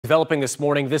Developing this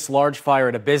morning, this large fire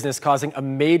at a business causing a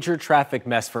major traffic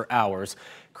mess for hours.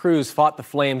 Crews fought the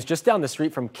flames just down the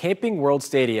street from Camping World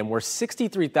Stadium, where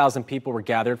 63,000 people were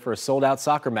gathered for a sold-out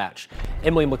soccer match.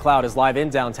 Emily McLeod is live in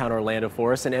downtown Orlando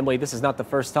for us. And Emily, this is not the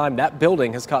first time that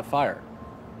building has caught fire.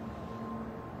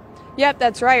 Yep,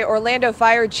 that's right. Orlando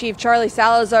Fire Chief Charlie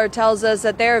Salazar tells us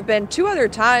that there have been 2 other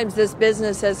times this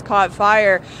business has caught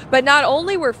fire. But not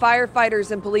only were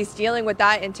firefighters and police dealing with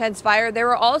that intense fire, they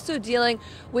were also dealing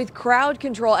with crowd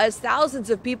control as thousands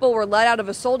of people were let out of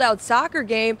a sold-out soccer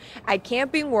game at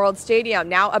Camping World Stadium.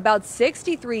 Now, about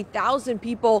 63,000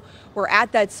 people were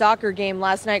at that soccer game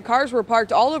last night. Cars were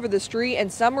parked all over the street,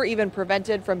 and some were even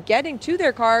prevented from getting to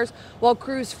their cars while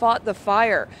crews fought the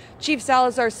fire. Chief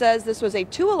Salazar says this was a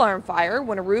 2-alarm fire.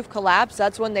 When a roof collapsed,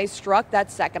 that's when they struck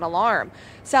that second alarm.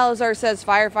 Salazar says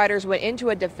firefighters went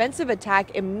into a defensive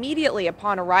attack immediately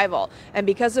upon arrival. And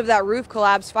because of that roof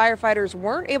collapse, firefighters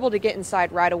weren't able to get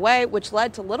inside right away, which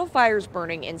led to little fires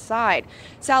burning inside.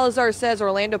 Salazar says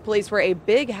Orlando police were a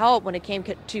big help when it came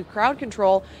to crowd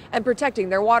control and protecting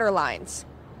their water lines.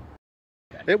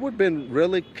 It would have been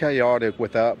really chaotic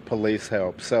without police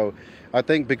help. So I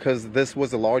think because this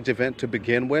was a large event to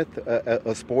begin with,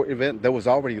 a sport event, there was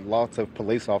already lots of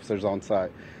police officers on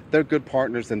site. They're good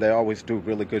partners, and they always do a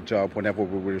really good job whenever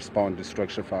we respond to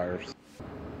structure fires.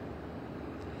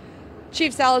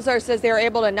 Chief Salazar says they were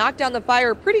able to knock down the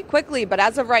fire pretty quickly, but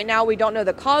as of right now, we don't know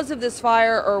the cause of this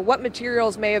fire or what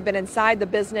materials may have been inside the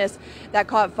business that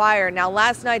caught fire. Now,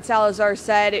 last night, Salazar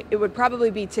said it would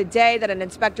probably be today that an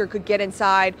inspector could get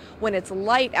inside when it's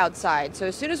light outside. So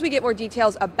as soon as we get more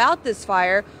details about this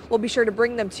fire, we'll be sure to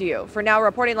bring them to you. For now,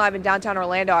 reporting live in downtown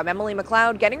Orlando, I'm Emily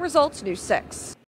McLeod, Getting Results, News 6.